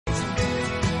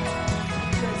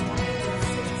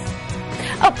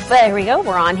Oh, there we go.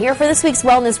 We're on here for this week's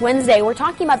Wellness Wednesday. We're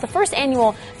talking about the first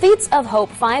annual Feats of Hope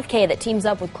 5K that teams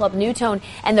up with Club Newtone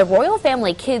and the Royal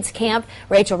Family Kids Camp.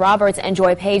 Rachel Roberts and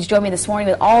Joy Page join me this morning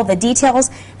with all the details.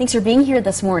 Thanks for being here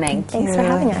this morning. Thanks for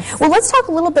having us. Well, let's talk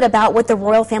a little bit about what the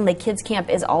Royal Family Kids Camp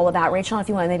is all about. Rachel, if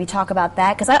you want to maybe talk about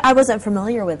that, because I wasn't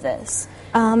familiar with this.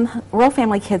 Royal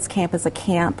Family Kids Camp is a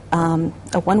camp,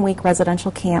 a one-week residential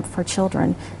camp for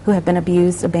children who have been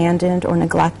abused, abandoned, or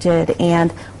neglected,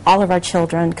 and all of our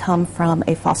children come from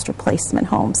a foster placement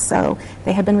home. So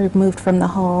they have been removed from the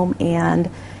home, and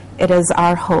it is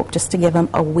our hope just to give them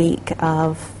a week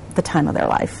of the time of their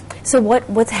life. So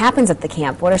what happens at the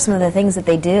camp? What are some of the things that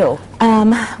they do?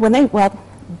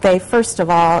 They first of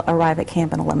all arrive at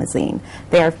camp in a limousine.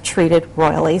 They are treated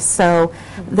royally. So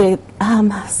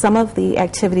some of the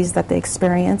activities that they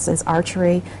experience is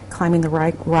archery, climbing the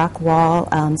rock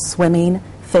wall, swimming,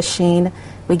 fishing.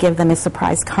 We give them a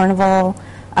surprise carnival,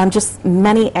 just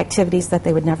many activities that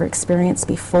they would never experience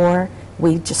before.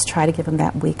 We just try to give them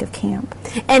that week of camp.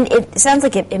 And it sounds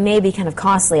like it may be kind of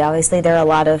costly. Obviously, there are a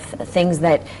lot of things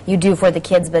that you do for the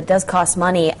kids, but it does cost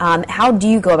money. How do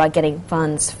you go about getting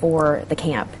funds for the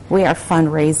camp? We are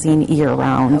fundraising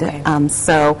year-round. Okay.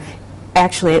 So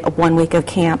actually, a 1 week of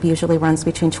camp usually runs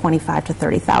between $25,000 to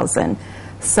 $30,000.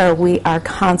 So we are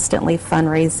constantly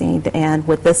fundraising, and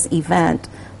with this event,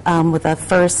 with the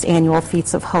first annual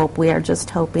Feats of Hope, we are just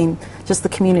hoping the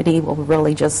community will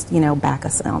really just, back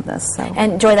us on this. So.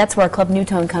 And Joy, that's where Club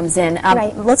Newtone comes in.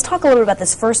 Right. Let's talk a little bit about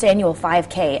this first annual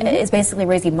 5K. It's basically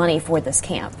raising money for this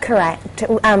camp. Correct.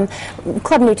 Club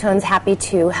Newtone's happy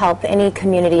to help any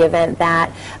community event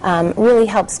that really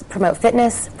helps promote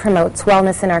fitness, promotes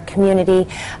wellness in our community,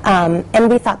 and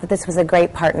we thought that this was a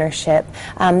great partnership.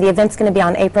 The event's going to be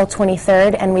on April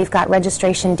 23rd, and we've got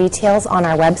registration details on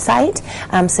our website,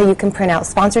 so you can print out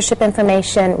sponsorship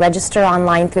information, register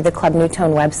online through the Club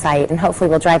Newtone website, and hopefully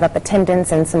we'll drive up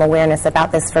attendance and some awareness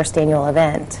about this first annual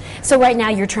event. So right now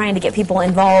you're trying to get people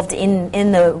involved in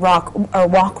the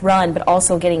walk run, but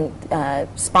also getting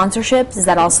sponsorships. Is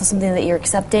that also something that you're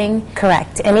accepting?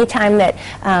 Correct. Anytime that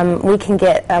we can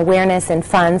get awareness and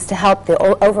funds to help the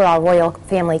overall Royal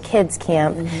Family Kids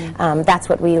Camp, that's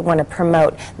what we want to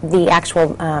promote. The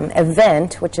actual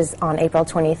event, which is on April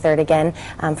 23rd again,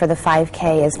 for the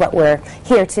 5K is what we're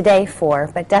here today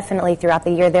for, but definitely throughout the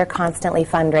year they're constantly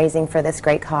fundraising for this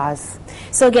great cause.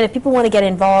 So again, if people want to get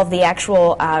involved, the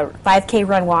actual 5K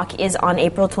run walk is on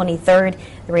April 23rd.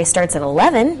 The race starts at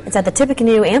 11. It's at the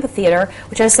Tippecanoe Amphitheater,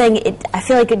 which I was saying, I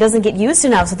feel like it doesn't get used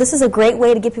enough. So this is a great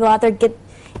way to get people out there, get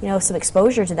some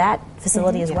exposure to that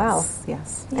facility as well.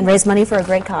 Yes. And raise money for a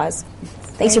great cause.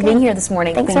 Thanks for being here this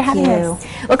morning. Thanks for having us.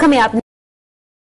 Well, coming up